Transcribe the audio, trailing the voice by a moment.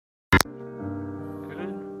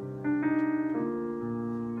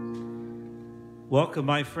Welcome,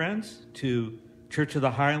 my friends, to Church of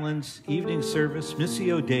the Highlands evening service,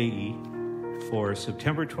 Missio Dei, for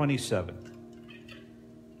September 27th.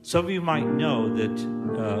 Some of you might know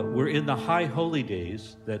that we're in the high holy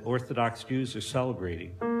days that Orthodox Jews are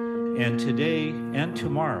celebrating. And today and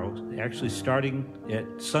tomorrow, actually starting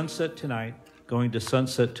at sunset tonight, going to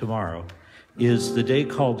sunset tomorrow, is the day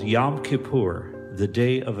called Yom Kippur, the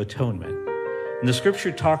Day of Atonement. And the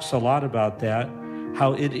scripture talks a lot about that,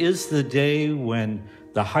 how it is the day when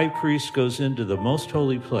the high priest goes into the most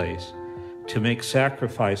holy place to make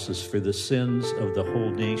sacrifices for the sins of the whole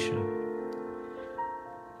nation.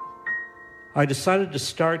 I decided to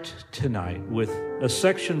start tonight with a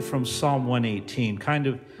section from Psalm 118, kind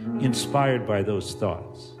of inspired by those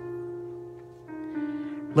thoughts.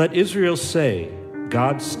 Let Israel say,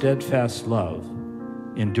 God's steadfast love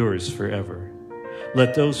endures forever.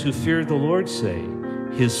 Let those who fear the Lord say,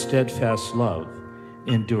 his steadfast love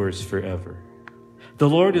endures forever. The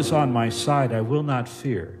Lord is on my side, I will not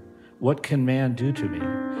fear. What can man do to me?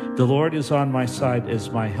 The Lord is on my side as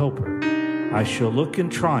my helper. I shall look in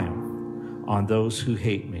triumph on those who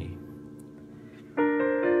hate me.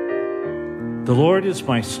 The Lord is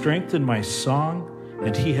my strength and my song,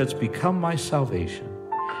 and he has become my salvation.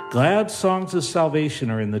 Glad songs of salvation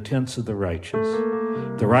are in the tents of the righteous.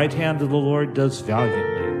 The right hand of the Lord does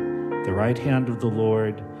valiantly. The right hand of the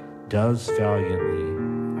Lord does valiantly.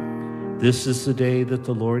 This is the day that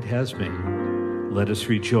the Lord has made. Let us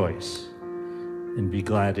rejoice and be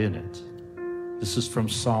glad in it. This is from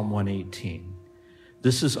Psalm 118.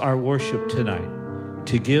 This is our worship tonight,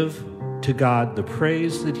 to give to God the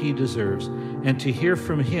praise that he deserves and to hear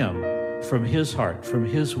from him, from his heart, from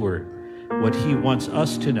his word, what he wants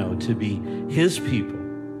us to know to be his people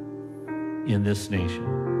in this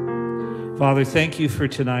nation. Father, thank you for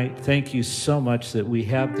tonight. Thank you so much that we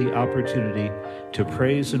have the opportunity to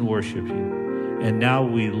praise and worship you. And now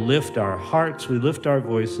we lift our hearts, we lift our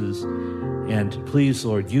voices, and please,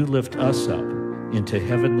 Lord, you lift us up into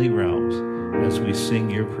heavenly realms as we sing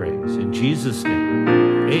your praise. In Jesus' name,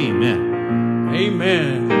 amen.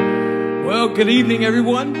 Amen. Well, good evening,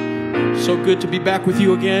 everyone. So good to be back with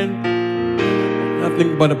you again.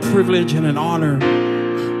 Nothing but a privilege and an honor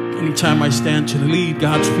anytime I stand to lead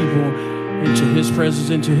God's people into his presence,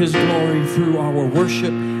 into his glory through our worship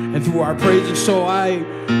and through our praise. And so I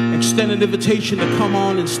extend an invitation to come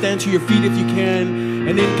on and stand to your feet if you can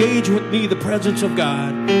and engage with me the presence of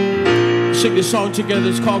God. Sing this song together.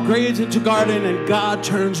 It's called Graves into Garden, and God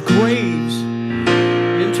turns graves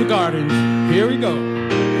into gardens. Here we go.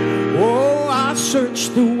 Oh, I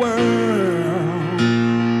searched the world,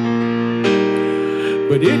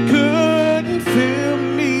 but it couldn't fill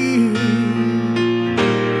me.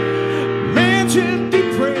 Man's empty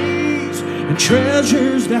praise and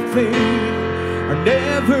treasures that fade are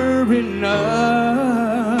never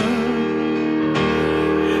enough.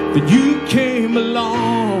 But you came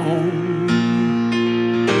along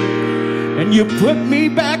and you put me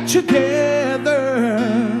back together,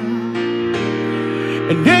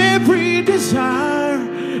 and every desire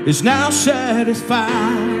is now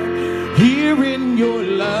satisfied here in your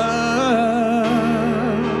love.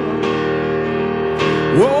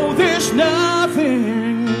 Oh, there's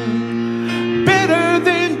nothing better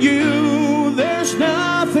than you. There's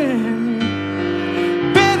nothing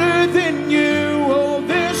better than you. Oh,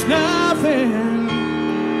 there's nothing.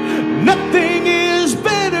 Nothing is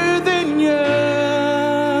better than you.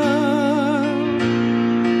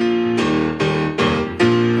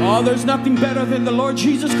 Oh, there's nothing better than the Lord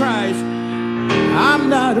Jesus Christ. I'm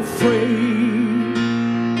not afraid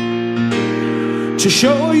to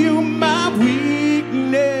show you my weakness,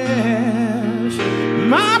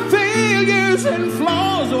 my failures and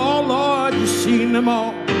flaws. Oh Lord, you've seen them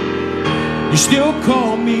all. You still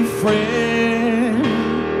call me friend,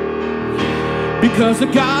 because the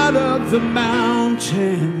God of the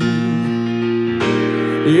mountain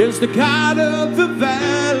is the God of the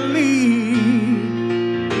valley.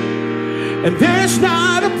 And there's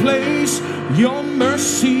not a place your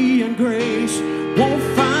mercy and grace won't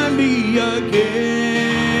find me again.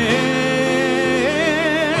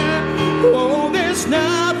 Oh, there's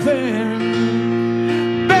nothing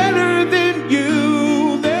better than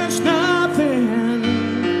you. There's nothing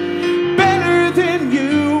better than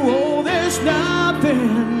you. Oh, there's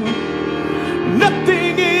nothing.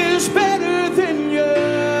 Nothing is better than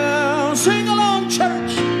you. Sing along,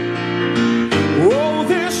 church. Oh,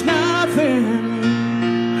 there's nothing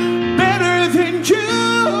better than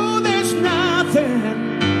you. There's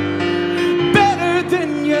nothing better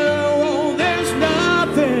than you. Oh, there's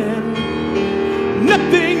nothing.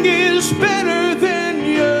 Nothing is better than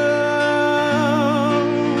you.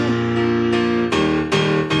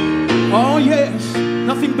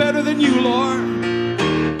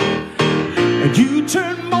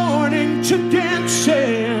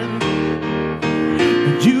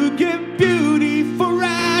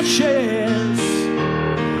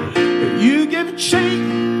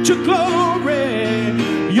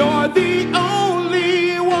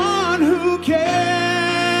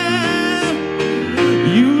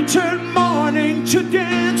 turn mourning to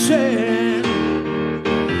dancing.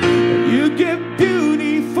 You give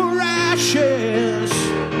beauty for ashes.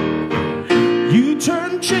 You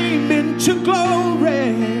turn shame into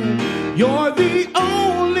glory. You're the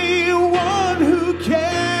only one who can.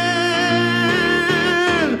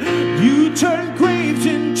 You turn graves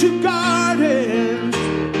into gardens.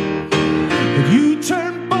 You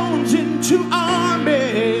turn bones into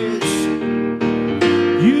armies.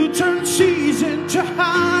 You turn seas into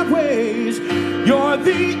highways. You're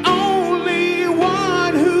the only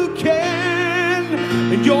one who can.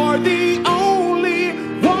 And you're the only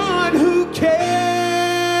one who can.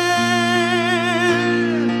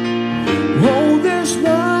 Oh, there's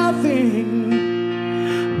nothing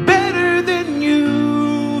better than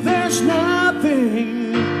you. There's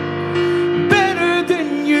nothing better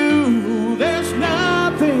than you. There's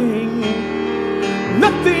nothing.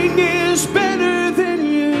 Nothing is better than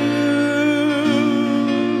you.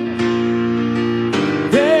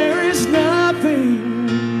 There is nothing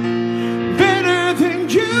better than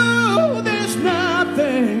you. There's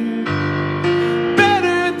nothing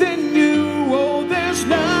better than you. Oh, there's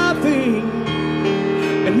nothing.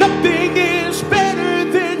 And nothing is better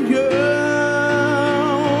than you.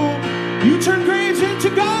 You turn graves into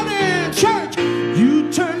gardens, church.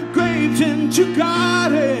 You turn graves into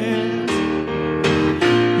gardens.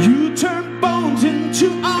 You turn bones into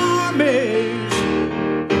armies.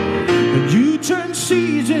 And you turn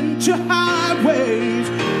seas into highways.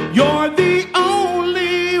 You're the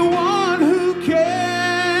only one who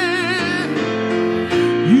can.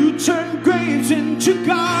 You turn graves into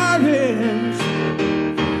gardens.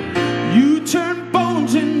 You turn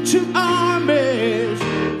bones into armies.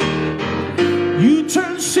 You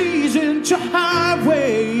turn seas into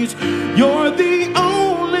highways. You're the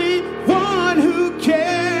only one who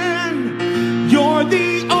can. You're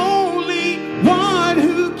the only one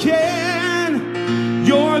who can.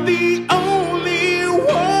 You're the only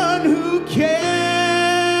one who can.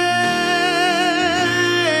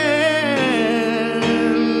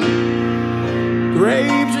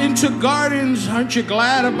 Graves into gardens. Aren't you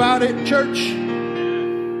glad about it, church?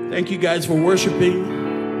 Thank you guys for worshiping.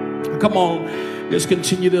 Come on, let's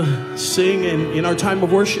continue to sing and in our time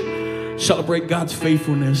of worship, celebrate God's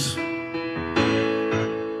faithfulness.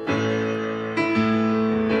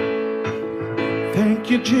 Thank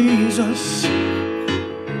you, Jesus.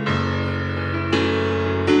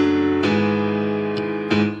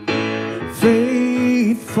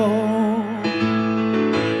 Faithful.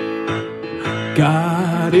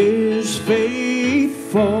 God is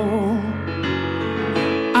faithful.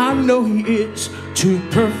 I know He is to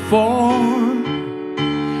perform.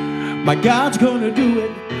 My God's gonna do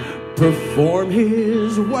it. Perform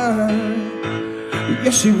His word.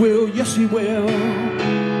 Yes, He will. Yes, He will.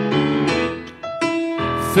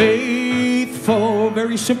 Faithful.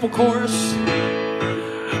 Very simple chorus.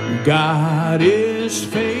 God is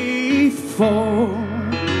faithful.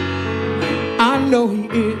 I know He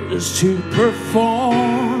is to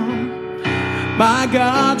perform. My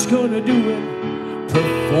God's gonna do it.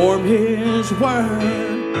 Perform His word.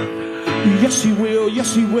 Yes, He will.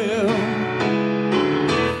 Yes, He will.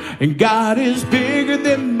 And God is bigger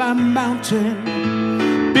than my mountain,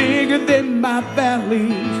 bigger than my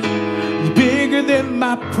valleys, bigger than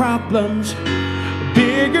my problems,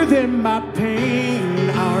 bigger than my pain.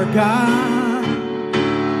 Our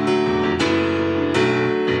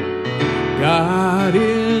God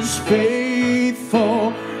is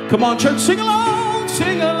faithful. Come on, church, sing along,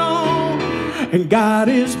 sing along. And God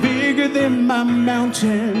is bigger than my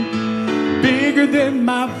mountain, bigger than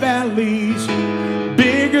my valleys,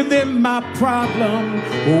 bigger than my problem.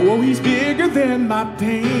 Oh, He's bigger than my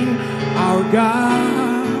pain. Our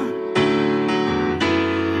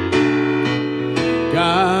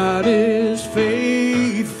God is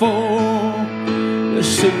faithful. Let's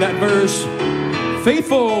sing that verse.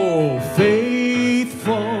 Faithful,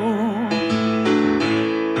 faithful.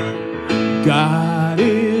 God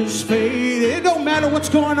is faithful. It don't matter what's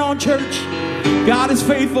going on, church. God is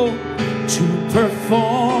faithful to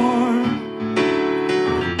perform.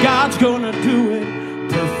 God's gonna do it.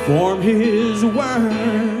 Perform His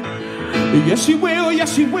word. Yes, He will.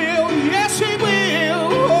 Yes, He will. Yes, He will.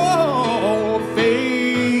 Oh,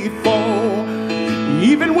 faithful.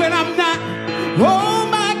 Even when I'm not. Oh,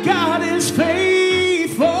 my God is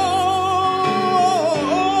faithful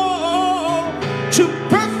to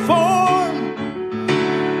perform.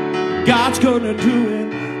 God's gonna do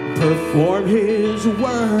it. Perform His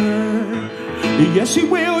word. Yes, He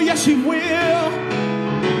will. Yes, He will.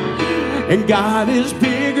 And God is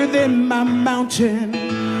bigger than my mountain,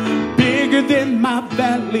 bigger than my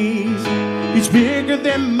valleys. He's bigger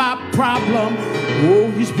than my problem. Oh,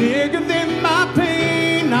 he's bigger than my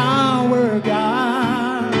pain.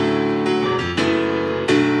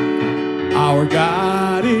 Our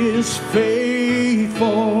God is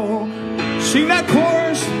faithful. Sing that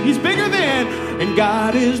chorus. He's bigger than, and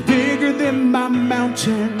God is bigger than my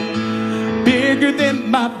mountain, bigger than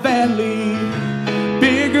my valley,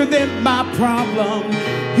 bigger than my problem.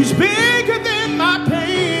 He's bigger than my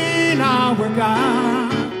pain. Our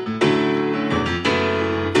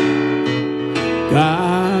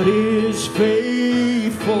God is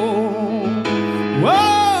faithful.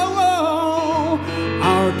 Whoa, whoa,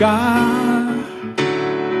 our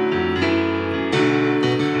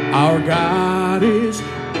God is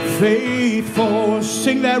faithful.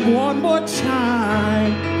 Sing that one more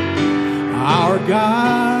time. Our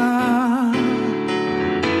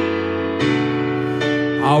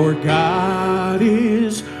God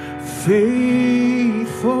is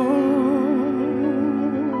faithful.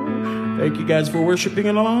 Thank you guys for worshiping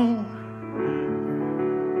along.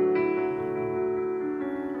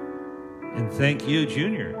 And thank you,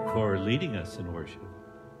 Junior, for leading us in worship.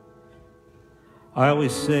 I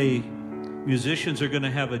always say musicians are going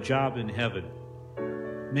to have a job in heaven.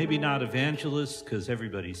 Maybe not evangelists, because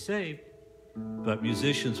everybody's saved, but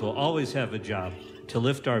musicians will always have a job to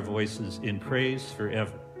lift our voices in praise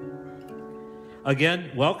forever. Again,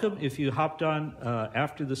 welcome if you hopped on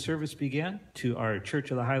after the service began to our Church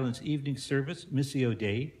of the Highlands evening service, Missio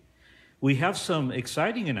Dei. We have some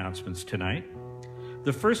exciting announcements tonight.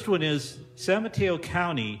 The first one is San Mateo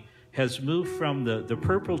County has moved from the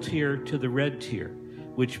purple tier to the red tier,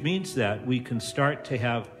 which means that we can start to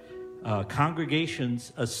have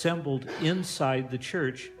congregations assembled inside the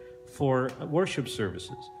church for worship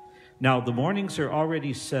services. Now, the mornings are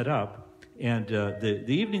already set up, and the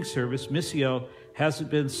evening service, Missio, hasn't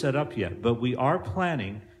been set up yet, but we are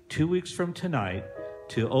planning 2 weeks from tonight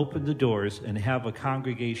to open the doors and have a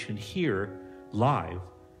congregation here live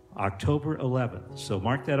October 11th. So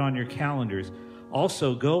mark that on your calendars.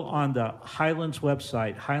 Also, go on the Highlands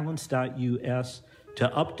website, highlands.us, to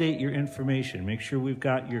update your information. Make sure we've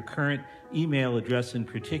got your current email address in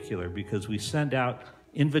particular, because we send out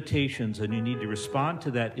invitations and you need to respond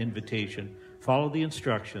to that invitation, follow the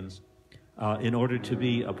instructions in order to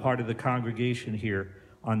be a part of the congregation here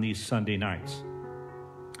on these Sunday nights.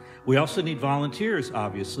 We also need volunteers,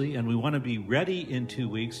 obviously, and we want to be ready in 2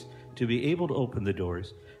 weeks to be able to open the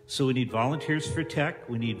doors. So we need volunteers for tech,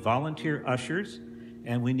 we need volunteer ushers,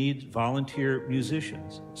 and we need volunteer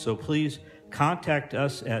musicians. So please contact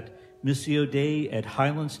us at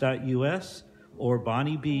missiodei@highlands.us or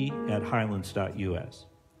bonnieb@highlands.us.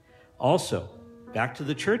 Also, back to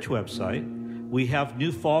the church website, we have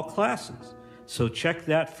new fall classes. So check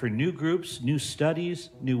that for new groups, new studies,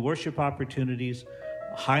 new worship opportunities,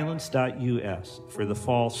 highlands.us for the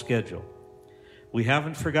fall schedule. We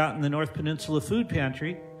haven't forgotten the North Peninsula Food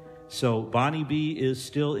Pantry, so Bonnie B is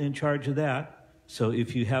still in charge of that. So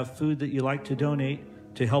if you have food that you like to donate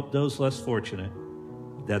to help those less fortunate,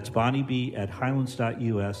 that's Bonnie B at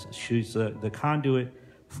highlands.us. She's the conduit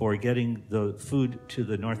for getting the food to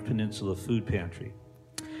the North Peninsula Food Pantry.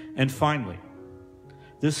 And finally,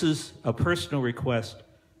 this is a personal request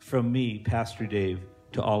from me, Pastor Dave,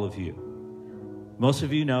 to all of you. Most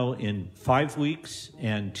of you know in 5 weeks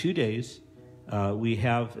and 2 days, we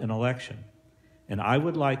have an election. And I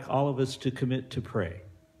would like all of us to commit to pray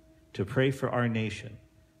for our nation,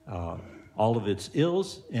 all of its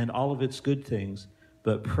ills and all of its good things,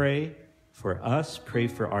 but pray for us, pray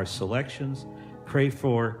for our selections, pray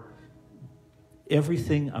for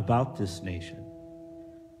everything about this nation.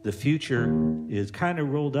 The future is kind of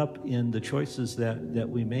rolled up in the choices that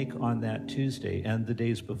we make on that Tuesday and the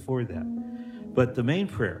days before that. But the main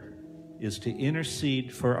prayer is to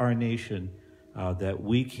intercede for our nation, that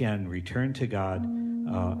we can return to God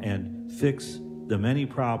and fix the many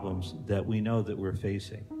problems that we know that we're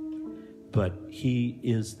facing. But He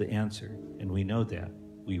is the answer, and we know that.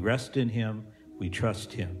 We rest in Him, we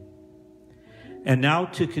trust Him. And now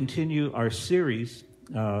to continue our series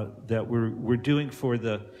that we're doing for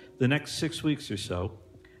the next 6 weeks or so.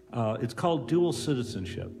 It's called Dual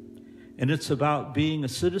Citizenship, and it's about being a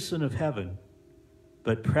citizen of heaven,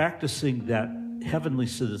 but practicing that heavenly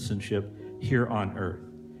citizenship here on earth.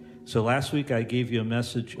 So last week I gave you a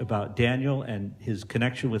message about Daniel and his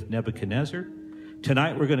connection with Nebuchadnezzar.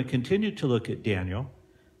 Tonight we're going to continue to look at Daniel.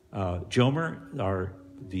 Jomer,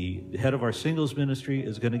 the head of our singles ministry,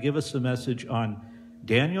 is going to give us a message on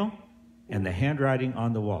Daniel and the handwriting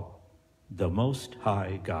on the wall, the Most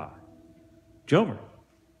High God. Jomer.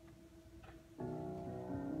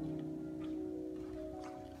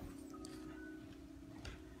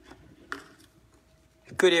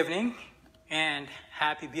 Good evening and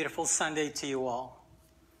happy, beautiful Sunday to you all.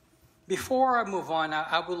 Before I move on,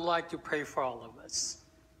 I would like to pray for all of us.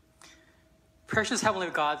 Precious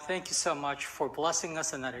Heavenly God, thank you so much for blessing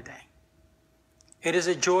us another day. It is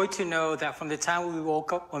a joy to know that from the time we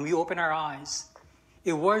woke up, when we opened our eyes,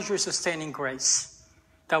 it was your sustaining grace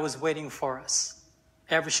that was waiting for us.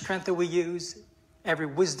 Every strength that we used, every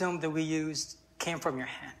wisdom that we used came from your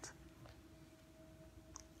hand.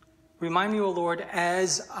 Remind me, O Lord,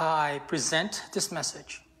 as I present this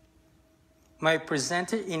message, may I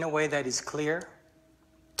present it in a way that is clear,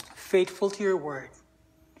 faithful to your word,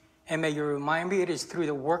 and may you remind me it is through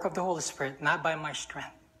the work of the Holy Spirit, not by my strength,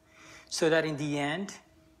 so that in the end,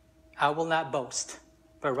 I will not boast,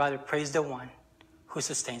 but rather praise the one who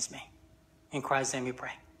sustains me. In Christ's name we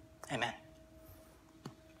pray. Amen.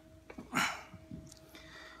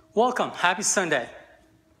 Welcome. Happy Sunday.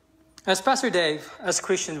 As Pastor Dave, as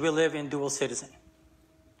Christians, we live in dual citizen.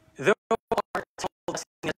 Though our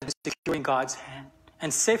destiny is secure in God's hand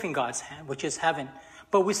and safe in God's hand, which is heaven,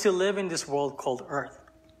 but we still live in this world called earth.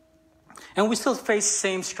 And we still face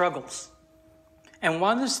same struggles. And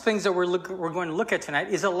one of those things that we're going to look at tonight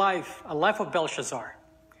is a life of Belshazzar.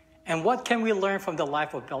 And what can we learn from the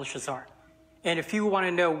life of Belshazzar? And if you want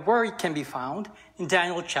to know where it can be found, in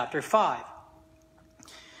Daniel chapter 5.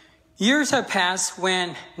 Years have passed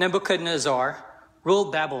when Nebuchadnezzar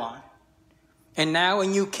ruled Babylon. And now a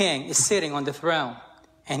new king is sitting on the throne,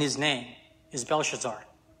 and his name is Belshazzar.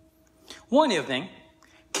 One evening,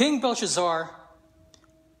 King Belshazzar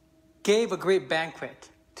gave a great banquet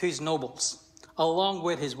to his nobles, along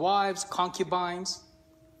with his wives, concubines.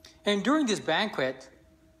 And during this banquet,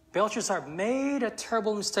 Belshazzar made a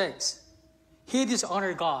terrible mistake. He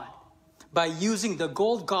dishonored God by using the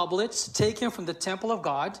gold goblets taken from the temple of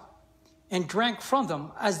God and drank from them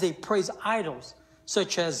as they praised idols,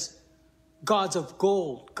 such as gods of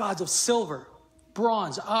gold, gods of silver,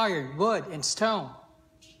 bronze, iron, wood, and stone.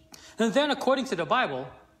 And then, according to the Bible,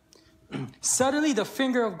 suddenly the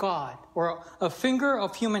finger of God, or a finger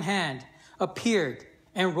of human hand, appeared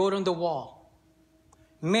and wrote on the wall,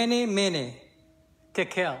 Mene, Mene,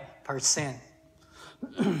 Tekel, Parsin.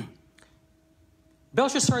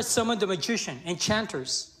 Belshazzar summoned the magician,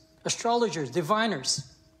 enchanters, astrologers, diviners,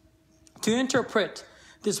 to interpret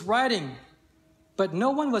this writing, but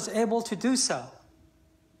no one was able to do so.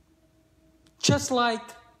 Just like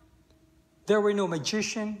there were no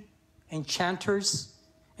magician, enchanters,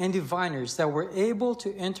 and diviners that were able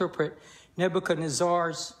to interpret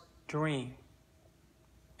Nebuchadnezzar's dream.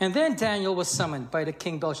 And then Daniel was summoned by the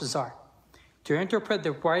king Belshazzar to interpret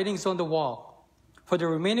the writings on the wall. For the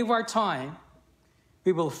remaining of our time,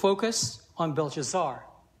 we will focus on Belshazzar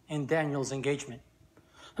and Daniel's engagement.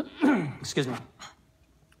 Excuse me.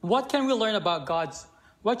 What can we learn about God,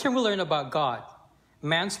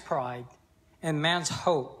 man's pride, and man's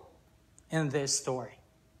hope in this story?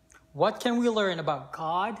 What can we learn about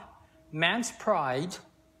God, man's pride,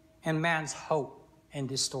 and man's hope in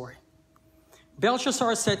this story?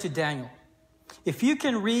 Belshazzar said to Daniel, if you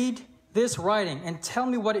can read this writing and tell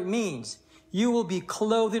me what it means, you will be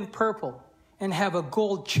clothed in purple and have a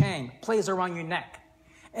gold chain placed around your neck.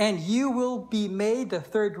 And you will be made the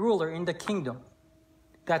third ruler in the kingdom.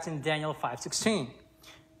 That's in Daniel 5:16.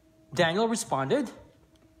 Daniel responded,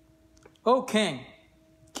 O king,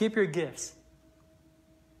 keep your gifts.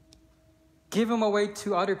 Give them away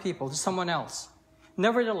to other people, to someone else.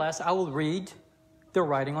 Nevertheless, I will read the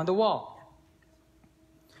writing on the wall.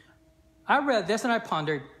 I read this and I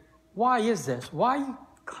pondered, why is this?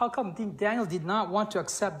 How come Daniel did not want to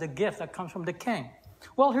accept the gift that comes from the king?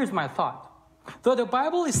 Well, here's my thought. Though the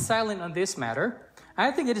Bible is silent on this matter,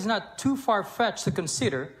 I think it is not too far-fetched to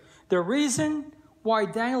consider the reason why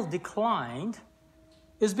Daniel declined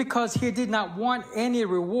is because he did not want any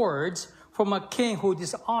rewards from a king who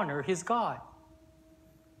dishonored his God.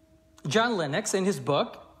 John Lennox, in his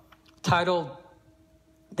book titled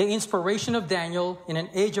The Inspiration of Daniel in an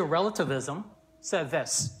Age of Relativism, said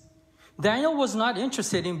this: Daniel was not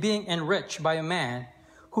interested in being enriched by a man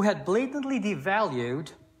who had blatantly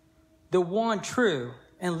devalued the one true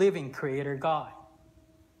and living Creator God.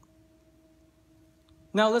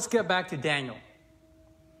 Now let's get back to Daniel.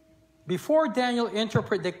 Before Daniel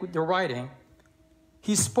interpreted the writing,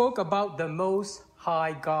 he spoke about the Most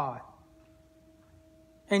High God.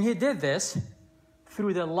 And he did this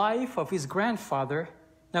through the life of his grandfather,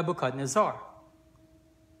 Nebuchadnezzar.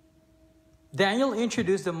 Daniel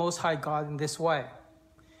introduced the Most High God in this way.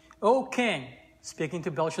 O king, speaking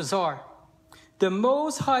to Belshazzar, the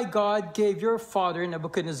Most High God gave your father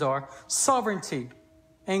Nebuchadnezzar sovereignty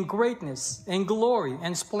and greatness and glory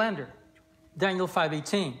and splendor. Daniel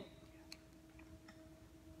 5:18.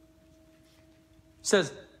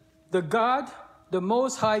 says, the God, the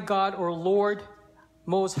Most High God, or Lord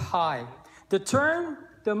Most High. The term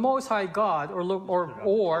the Most High God or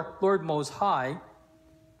Lord Most High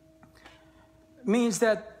means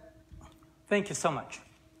that, thank you so much.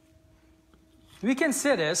 We can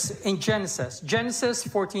see this in Genesis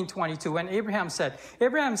 14:22, when Abraham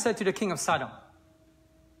said to the king of Sodom,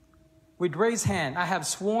 with raised hand, I have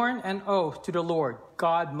sworn an oath to the Lord,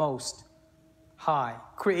 God Most High,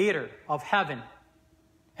 creator of heaven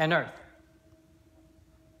and earth.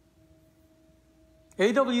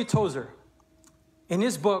 A.W. Tozer, in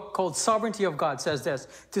his book called Sovereignty of God, says this: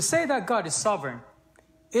 to say that God is sovereign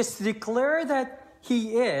is to declare that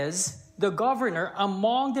he is the governor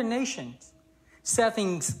among the nations,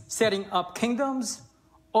 setting up kingdoms,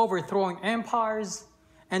 overthrowing empires,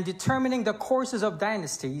 and determining the courses of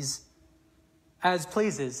dynasties as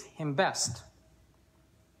pleases him best.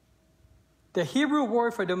 The Hebrew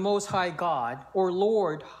word for the Most High God, or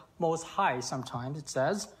Lord Most High sometimes it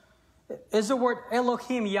says, is the word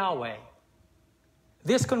Elohim Yahweh.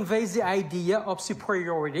 This conveys the idea of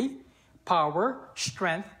superiority, power,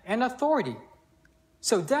 strength, and authority.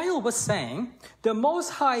 So Daniel was saying, the Most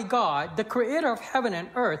High God, the creator of heaven and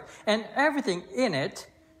earth and everything in it,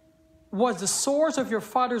 was the source of your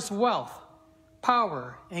father's wealth,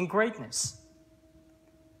 power, and greatness.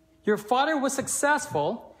 Your father was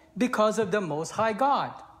successful because of the Most High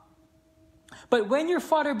God. But when your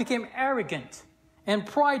father became arrogant and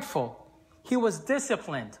prideful, he was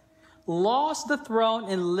disciplined, lost the throne,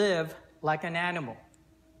 and lived like an animal.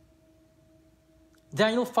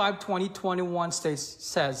 Daniel 5:20-21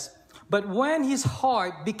 says, but when his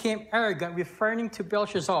heart became arrogant, referring to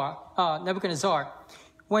Nebuchadnezzar,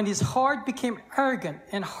 when his heart became arrogant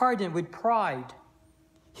and hardened with pride,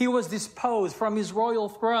 he was disposed from his royal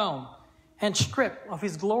throne and stripped of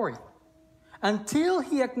his glory, until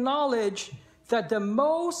he acknowledged that the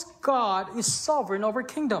Most God is sovereign over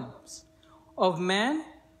kingdoms of man,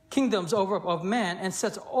 and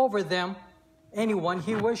sets over them anyone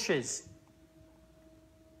he wishes.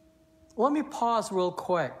 Let me pause real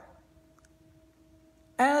quick.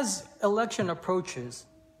 As election approaches,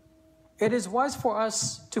 it is wise for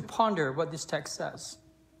us to ponder what this text says.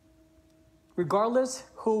 Regardless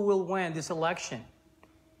who will win this election,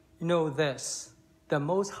 know this: the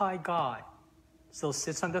Most High God still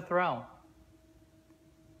sits on the throne.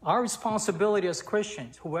 Our responsibility as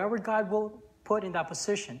Christians, whoever God will put in that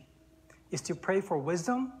position, is to pray for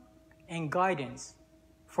wisdom and guidance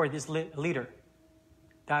for this leader.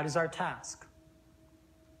 That is our task.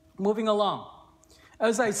 Moving along.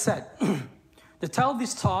 As I said, the title of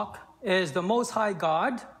this talk is The Most High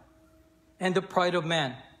God and the Pride of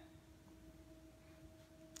Man.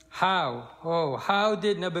 How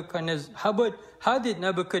did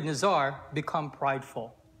Nebuchadnezzar become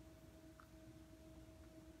prideful?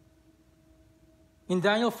 In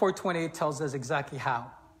Daniel 4:28 tells us exactly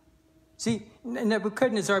how. See,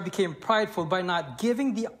 Nebuchadnezzar became prideful by not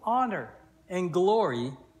giving the honor and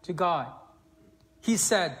glory to God. He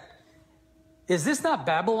said, is this not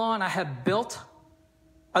Babylon I have built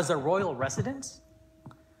as a royal residence?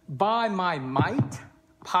 By my might,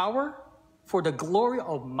 power, for the glory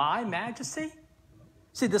of my majesty?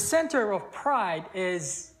 See, the center of pride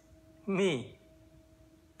is me.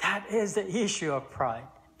 That is the issue of pride,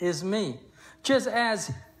 is me. Just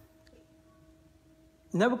as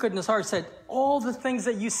Nebuchadnezzar said, all the things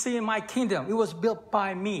that you see in my kingdom, it was built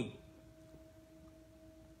by me.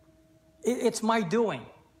 It's my doing.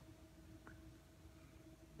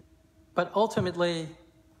 But ultimately,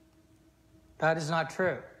 that is not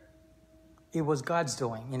true. It was God's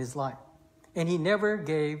doing in his life. And he never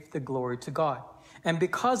gave the glory to God. And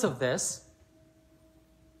because of this,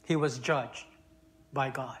 he was judged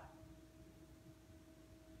by God.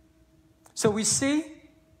 So we see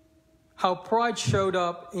how pride showed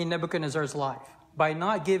up in Nebuchadnezzar's life by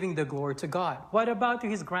not giving the glory to God. What about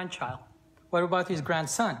his grandchild? What about his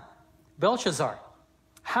grandson, Belshazzar?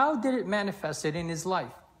 How did it manifest in his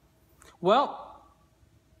life? Well,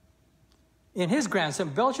 in his grandson,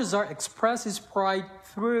 Belshazzar expressed his pride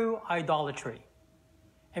through idolatry.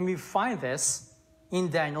 And we find this in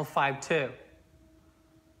Daniel 5:2.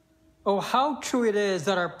 Oh, how true it is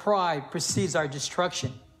that our pride precedes our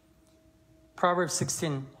destruction. Proverbs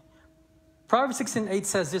 16:8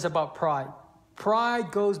 says this about pride.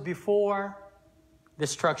 Pride goes before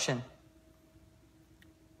destruction.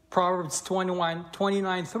 Proverbs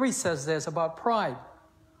 29:3 says this about pride.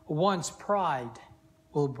 One's pride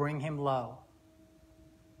will bring him low.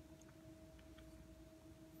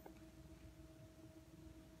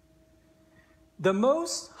 The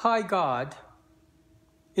Most High God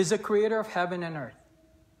is the creator of heaven and earth.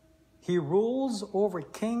 He rules over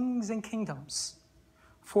kings and kingdoms,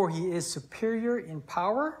 for he is superior in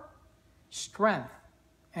power, strength,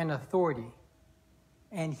 and authority,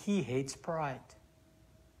 and he hates pride.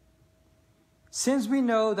 Since we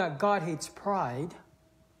know that God hates pride,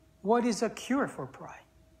 what is a cure for pride?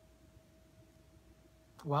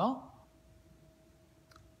 Well,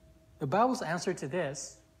 the Bible's answer to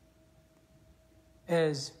this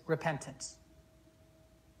is repentance.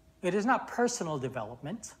 It is not personal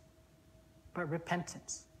development, but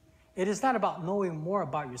repentance. It is not about knowing more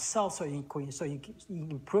about yourself so you can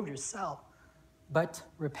improve yourself, but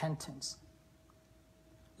repentance.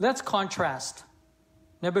 Let's contrast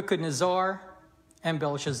Nebuchadnezzar and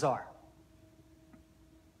Belshazzar.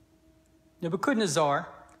 Nebuchadnezzar,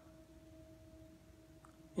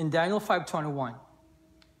 in Daniel 5:21,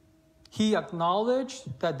 he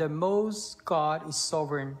acknowledged that the Most God is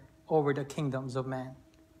sovereign over the kingdoms of man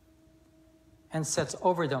and sets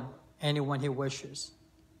over them anyone he wishes.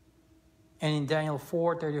 And in Daniel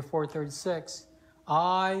 4:34-36,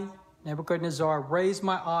 I, Nebuchadnezzar, raised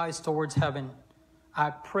my eyes towards heaven. I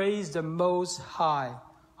praised the Most High.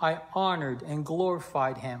 I honored and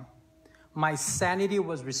glorified him. My sanity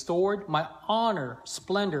was restored. My honor,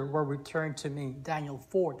 splendor were returned to me. Daniel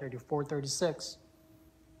 4:34-36.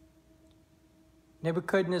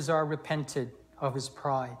 Nebuchadnezzar repented of his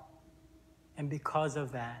pride. And because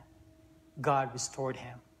of that, God restored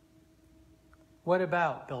him. What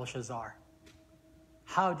about Belshazzar?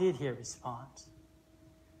 How did he respond?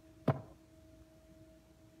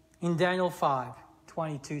 In Daniel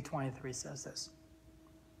 5:22-23 says this.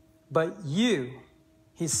 But you,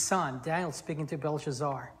 his son, Daniel speaking to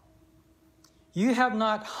Belshazzar, you have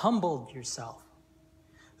not humbled yourself.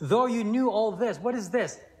 Though you knew all this, what is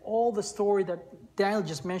this? All the story that Daniel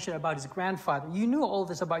just mentioned about his grandfather. You knew all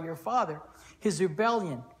this about your father, his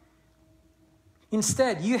rebellion.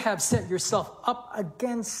 Instead, you have set yourself up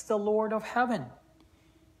against the Lord of heaven.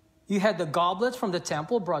 You had the goblets from the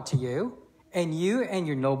temple brought to you, and you and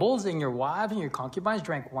your nobles and your wives and your concubines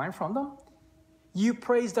drank wine from them. You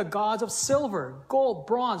praised the gods of silver, gold,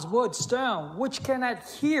 bronze, wood, stone, which cannot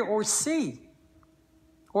hear or see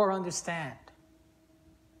or understand.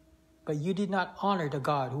 But you did not honor the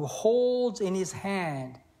God who holds in his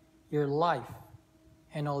hand your life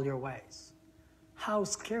and all your ways. How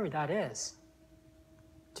scary that is.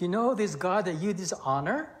 Do you know this God that you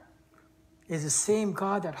dishonor is the same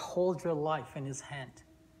God that holds your life in his hand?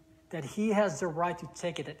 That he has the right to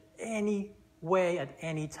take it at any way, at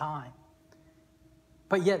any time.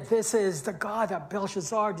 But yet this is the God that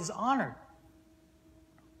Belshazzar dishonored.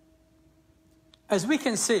 As we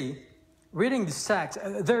can see, reading this text,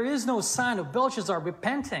 there is no sign of Belshazzar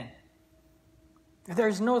repenting. There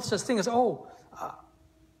is no such thing as,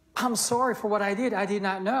 I'm sorry for what I did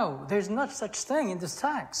not know. There's no such thing in this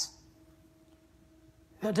text.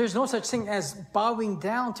 There's no such thing as bowing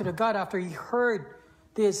down to the God after he heard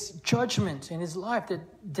this judgment in his life that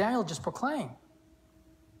Daniel just proclaimed.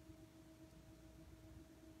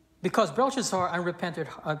 Because Belshazzar unrepented,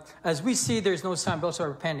 as we see, there's no sign of Belshazzar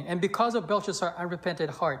repenting. And because of Belshazzar's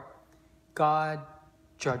unrepentant heart, God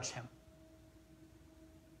judged him.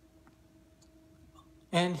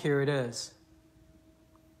 And here it is.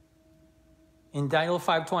 In Daniel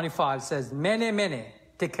 5:25 it says, Mene, mene,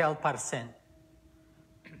 tekel parsen.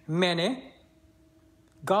 Mene,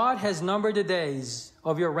 God has numbered the days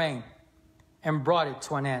of your reign and brought it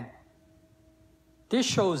to an end. This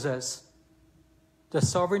shows the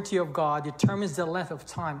sovereignty of God determines the length of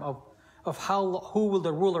time of who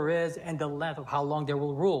the ruler is and the length of how long they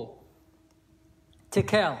will rule.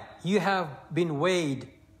 Tekel, you have been weighed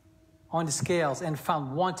on the scales and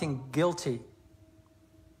found wanting guilty.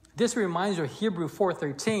 This reminds you of Hebrew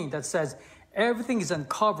 4:13 that says, everything is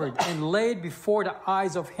uncovered and laid before the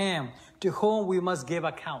eyes of him to whom we must give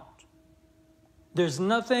account. There's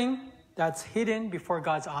nothing that's hidden before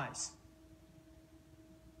God's eyes.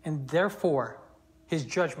 And therefore, his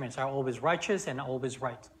judgments are always righteous and always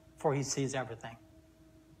right, for he sees everything.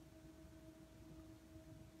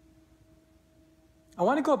 I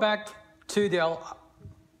want to go back to the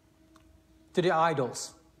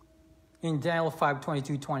idols in Daniel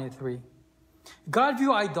 5:22-23. God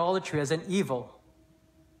views idolatry as an evil,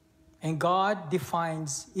 and God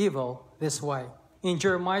defines evil this way. In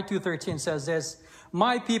Jeremiah 2:13 says this,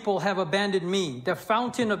 my people have abandoned me, the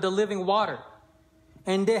fountain of the living water,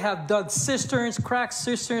 and they have dug cisterns, cracked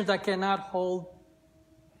cisterns that cannot hold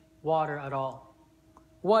water at all.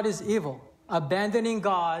 What is evil? Abandoning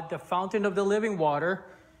God, the fountain of the living water,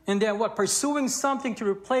 and then what? Pursuing something to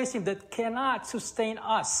replace him that cannot sustain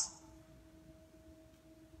us.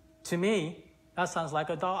 To me, that sounds like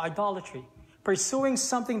idolatry. pursuing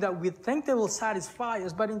something that we think that will satisfy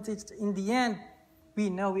us, but in the end, we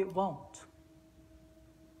know it won't.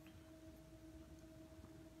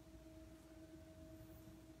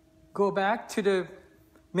 Go back to the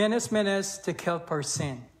menes tekel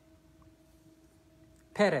parsin.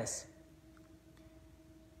 Perez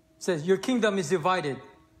says, your kingdom is divided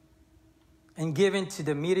and given to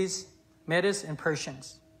the Medes and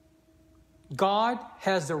Persians. God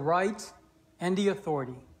has the right and the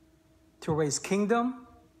authority to raise kingdom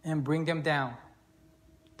and bring them down.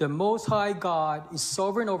 The Most High God is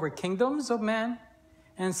sovereign over kingdoms of man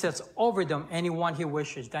and sets over them anyone he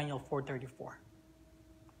wishes. Daniel 4:34.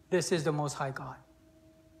 This is the Most High God.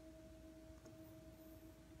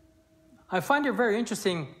 I find it very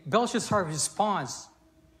interesting, Belshazzar's response,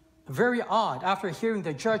 very odd after hearing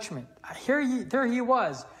the judgment. There he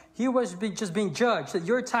was. He was just being judged, that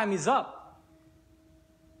your time is up.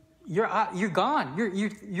 You're gone.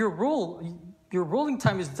 Your ruling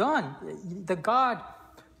time is done. The God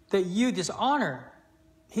that you dishonor,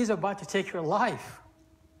 he's about to take your life.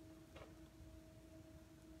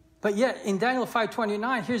 But yet, in Daniel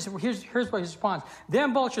 5:29, here's what he responds.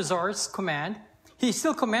 Then Belshazzar's command, he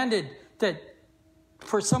still commanded that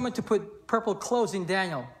for someone to put purple clothes in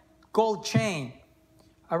Daniel, gold chain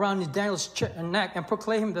around Daniel's neck, and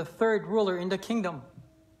proclaim him the third ruler in the kingdom.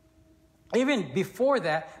 Even before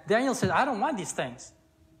that, Daniel said, I don't want these things.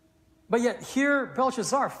 But yet here,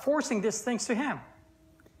 Belshazzar forcing these things to him.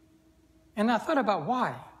 And I thought about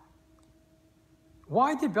why.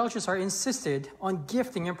 Why did Belshazzar insisted on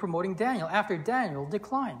gifting and promoting Daniel after Daniel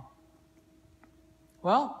declined?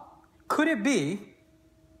 Well, could it be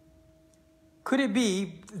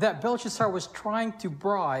that Belshazzar was trying to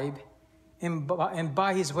bribe and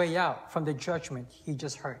buy his way out from the judgment he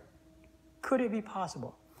just heard? Could it be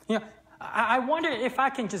possible? You know, I wonder if I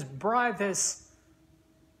can just bribe this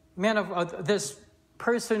man this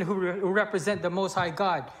person who represents the Most High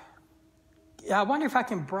God. I wonder if I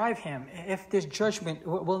can bribe him, if this judgment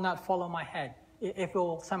will not fall on my head, if it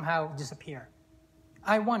will somehow disappear.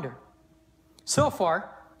 I wonder. So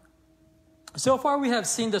far we have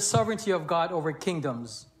seen the sovereignty of God over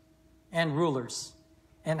kingdoms and rulers,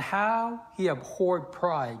 and how he abhorred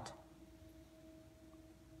pride.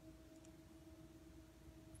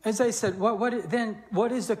 As I said, what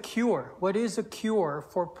is the cure? What is the cure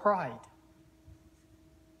for pride?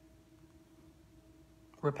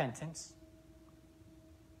 Repentance.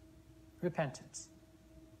 Repentance.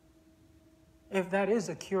 If that is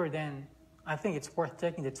a cure, then I think it's worth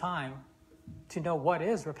taking the time to know what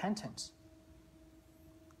is repentance.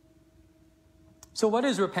 So what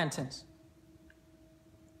is repentance?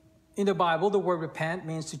 In the Bible, the word repent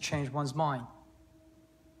means to change one's mind.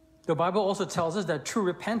 The Bible also tells us that true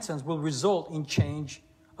repentance will result in change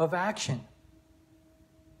of action.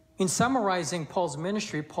 In summarizing Paul's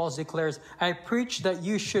ministry, Paul declares, I preach that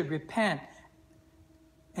you should repent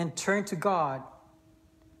and turn to God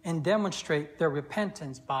and demonstrate their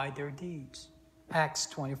repentance by their deeds. Acts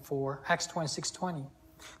 26:20.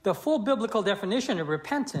 The full biblical definition of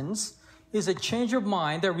repentance is a change of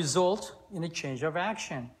mind that results in a change of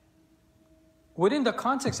action. Within the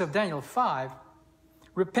context of Daniel 5,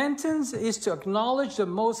 repentance is to acknowledge the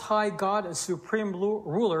Most High God as supreme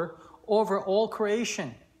ruler over all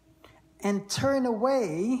creation and turn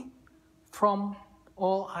away from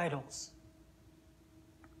all idols.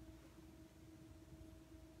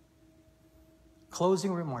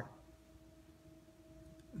 Closing remark.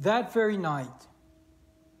 That very night,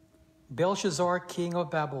 Belshazzar, king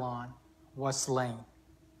of Babylon, was slain.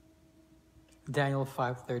 Daniel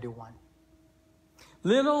 5:31.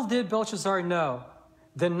 Little did Belshazzar know,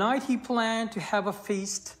 the night he planned to have a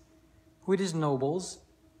feast with his nobles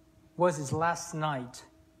was his last night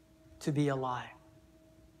to be alive.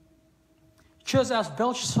 Just as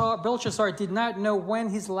Belshazzar did not know when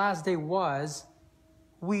his last day was,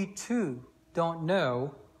 we too don't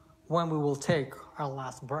know when we will take our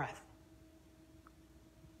last breath.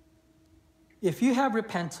 If you have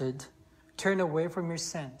repented, turn away from your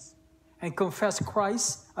sins, and confess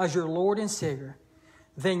Christ as your Lord and Savior,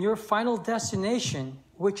 then your final destination,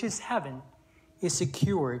 which is heaven, is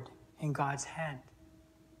secured in God's hand.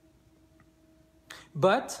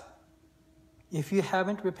 But if you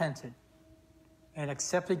haven't repented and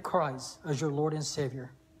accepted Christ as your Lord and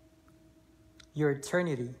Savior, your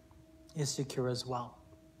eternity is secure as well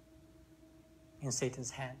in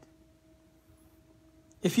Satan's hand.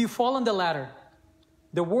 If you fall on the latter,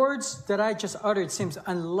 the words that I just uttered seems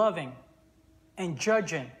unloving and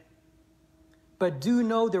judging. But do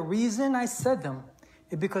know the reason I said them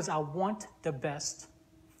is because I want the best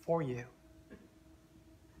for you.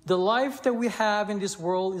 The life that we have in this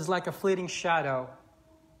world is like a fleeting shadow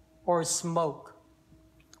or smoke.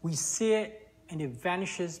 We see it and it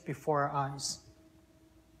vanishes before our eyes.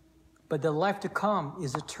 But the life to come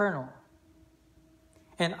is eternal.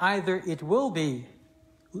 And either it will be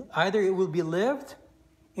lived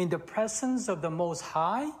in the presence of the Most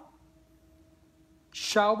High,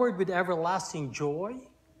 showered with everlasting joy,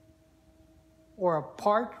 or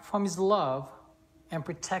apart from His love and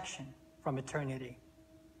protection from eternity.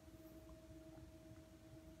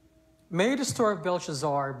 May the story of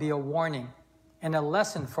Belshazzar be a warning and a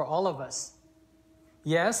lesson for all of us.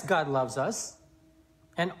 Yes, God loves us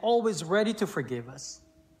and always ready to forgive us.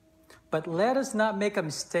 But let us not make a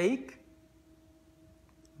mistake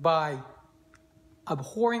by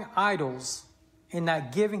abhorring idols and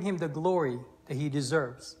not giving Him the glory that He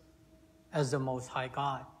deserves as the Most High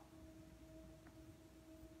God.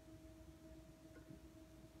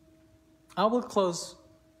 I will close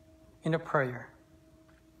in a prayer.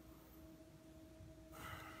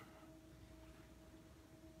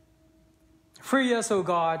 Free us, O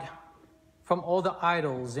God, from all the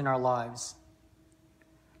idols in our lives.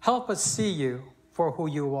 Help us see You for who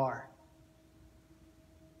You are.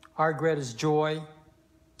 Our greatest joy,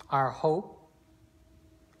 our hope,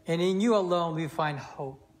 and in You alone we find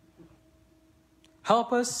hope.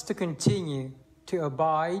 Help us to continue to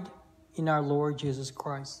abide in our Lord Jesus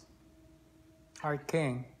Christ, our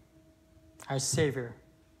King, our Savior,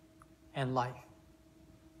 and life.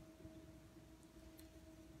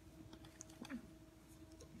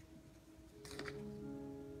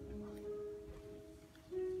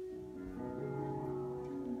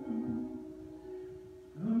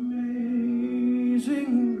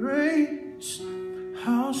 Amazing grace,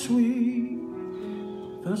 how sweet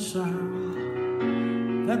the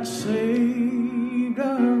sound that saved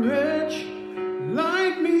a wretch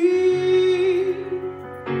like me.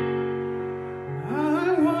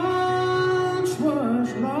 I once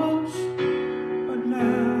was lost, but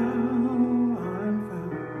now I'm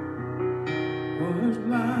found. Was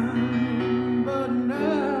blind, but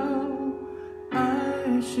now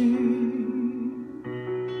I see.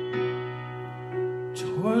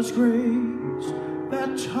 'Twas grace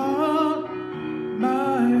that taught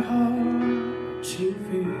my heart to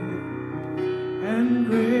fear, and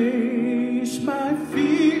grace my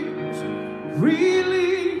fears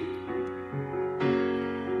relieved.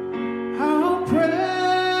 How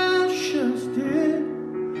precious did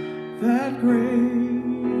that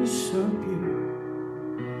grace appear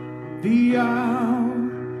the hour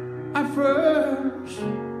I first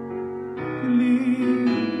believed.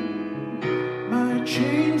 My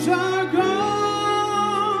chains are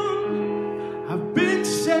gone, I've been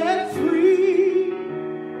set free.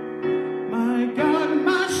 My God,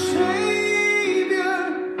 my Savior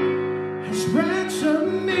has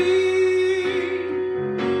ransomed me.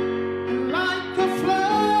 And like a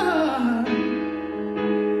flood,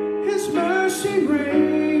 His mercy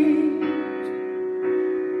reigns,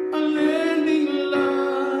 unending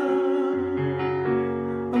love,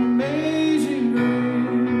 amazing grace.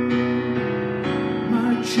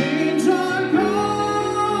 Chains are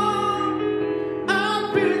gone,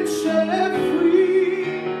 I've been set free.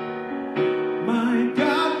 My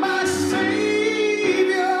God, my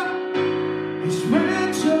Savior has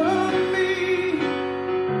ransomed me.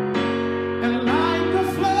 And like a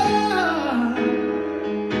flood,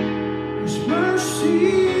 His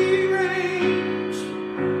mercy reigns,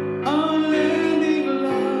 unending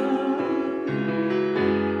love,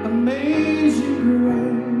 amazing grace.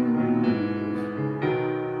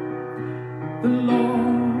 The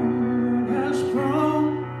Lord has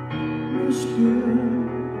promised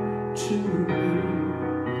good to me.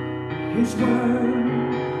 His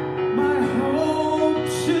word, my hope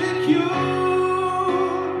secures.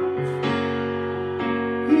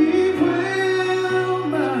 He will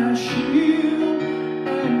my shield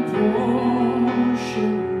and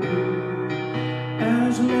portion be,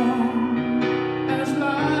 as long as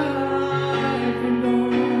life endures.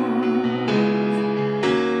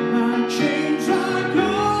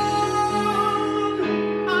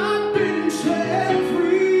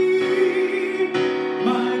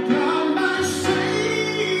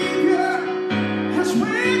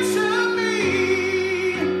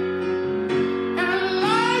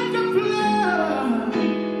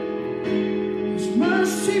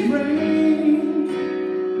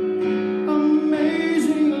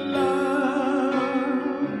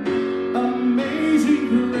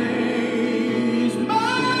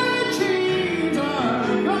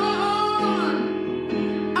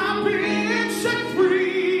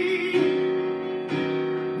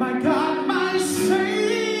 My God, my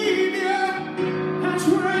Savior has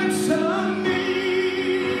ransomed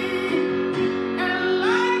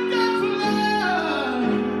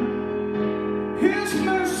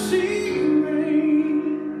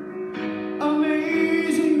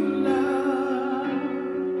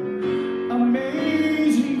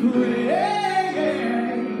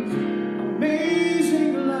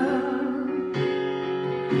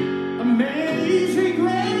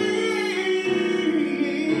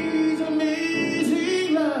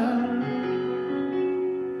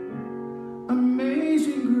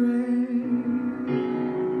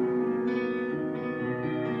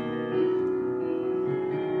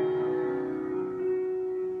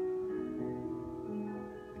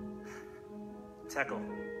Tekel.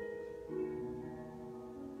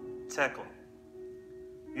 Tekel.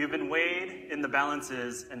 You've been weighed in the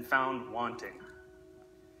balances and found wanting.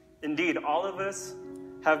 Indeed, all of us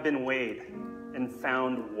have been weighed and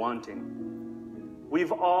found wanting.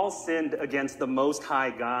 We've all sinned against the Most High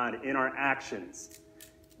God in our actions,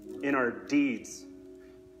 in our deeds,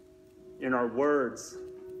 in our words,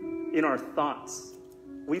 in our thoughts.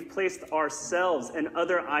 We've placed ourselves and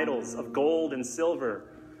other idols of gold and silver,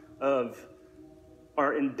 of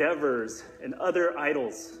our endeavors and other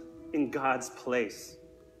idols in God's place.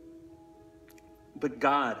 But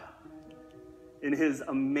God, in his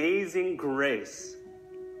amazing grace,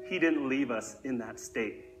 he didn't leave us in that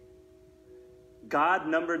state. God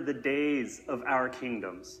numbered the days of our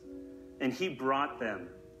kingdoms, and he brought them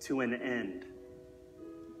to an end.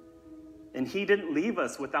 And he didn't leave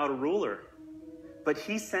us without a ruler, but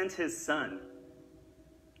he sent his son.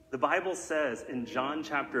 The Bible says in John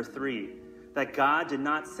chapter 3 that God did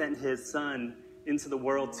not send his son into the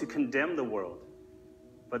world to condemn the world,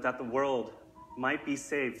 but that the world might be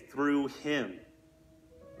saved through him.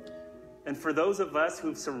 And for those of us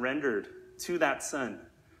who've surrendered to that son,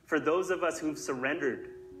 for those of us who've surrendered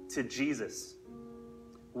to Jesus,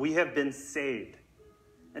 we have been saved.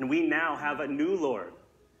 And we now have a new Lord,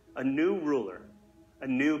 a new ruler, a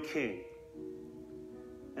new king.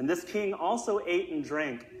 And this king also ate and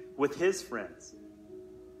drank with his friends.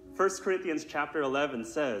 1 Corinthians chapter 11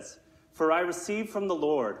 says, "For I received from the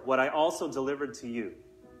Lord what I also delivered to you,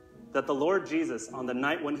 that the Lord Jesus, on the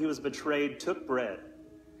night when he was betrayed, took bread.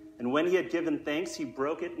 And when he had given thanks, he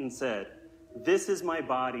broke it and said, 'This is my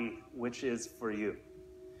body, which is for you.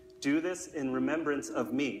 Do this in remembrance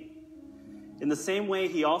of me.' In the same way,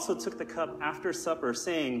 he also took the cup after supper,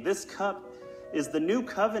 saying, 'This cup is the new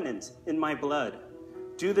covenant in my blood.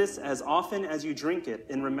 Do this as often as you drink it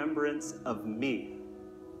in remembrance of me.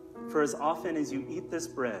 For as often as you eat this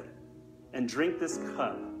bread and drink this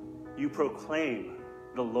cup, you proclaim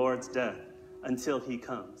the Lord's death until he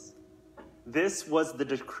comes.' This was the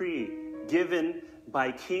decree given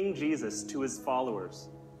by King Jesus to his followers.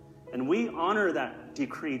 And we honor that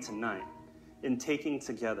decree tonight in taking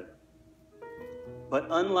together. But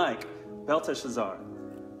unlike Belteshazzar,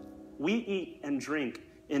 we eat and drink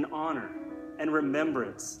in honor and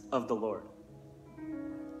remembrance of the Lord.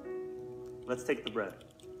 Let's take the bread.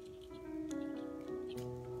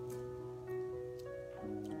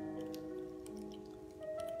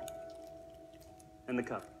 And the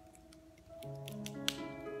cup.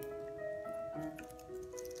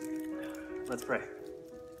 Let's pray.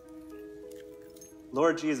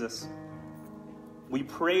 Lord Jesus, we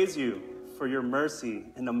praise you for your mercy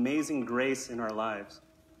and amazing grace in our lives,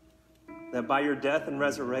 that by your death and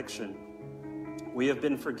resurrection, we have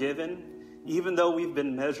been forgiven, even though we've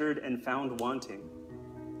been measured and found wanting.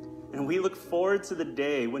 And we look forward to the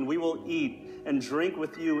day when we will eat and drink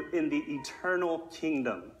with you in the eternal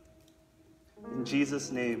kingdom. In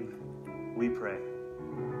Jesus' name, we pray.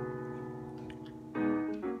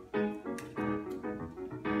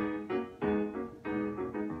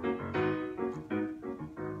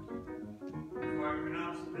 Before I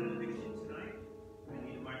pronounce the benediction tonight, I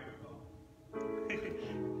need a microphone.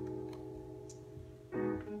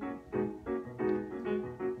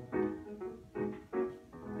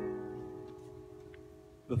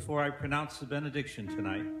 Before I pronounce the benediction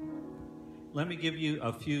tonight, let me give you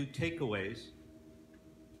a few takeaways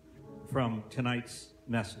from tonight's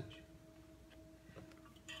message.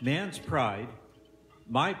 Man's pride,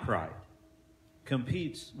 my pride,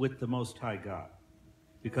 competes with the Most High God,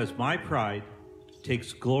 because my pride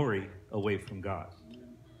takes glory away from God.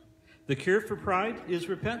 The cure for pride is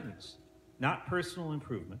repentance, not personal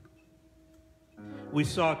improvement. We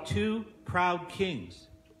saw two proud kings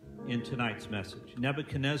in tonight's message.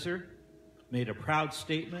 Nebuchadnezzar made a proud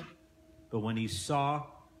statement, but when he saw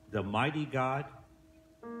the mighty God,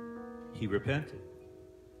 he repented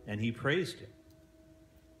and he praised him.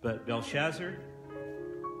 But Belshazzar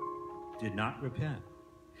did not repent,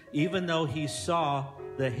 even though he saw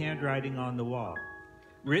the handwriting on the wall,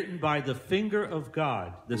 written by the finger of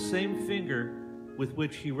God, the same finger with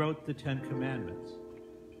which he wrote the Ten Commandments.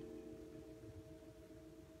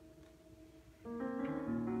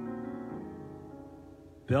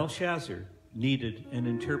 Belshazzar needed an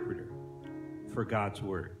interpreter for God's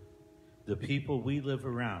word. The people we live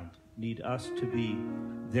around need us to be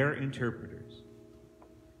their interpreters.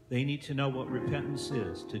 They need to know what repentance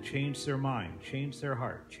is, to change their mind, change their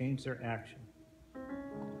heart, change their action.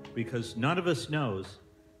 Because none of us knows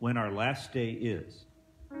when our last day is.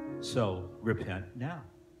 So repent now.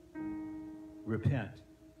 Repent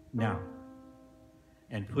now.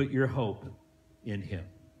 And put your hope in him.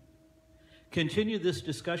 continue this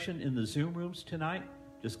discussion in the Zoom rooms tonight.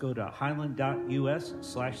 Just go to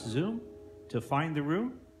highland.us/Zoom to find the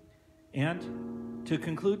room. And to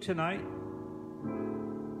conclude tonight,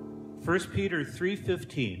 1 Peter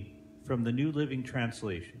 3:15 from the New Living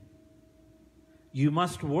Translation. You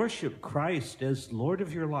must worship Christ as Lord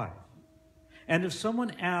of your life. And if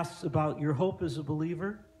someone asks about your hope as a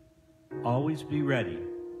believer, always be ready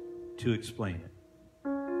to explain it.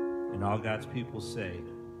 And all God's people say,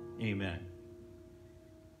 amen.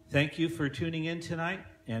 Thank you for tuning in tonight,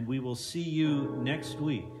 and we will see you next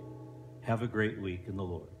week. Have a great week in the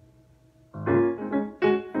Lord.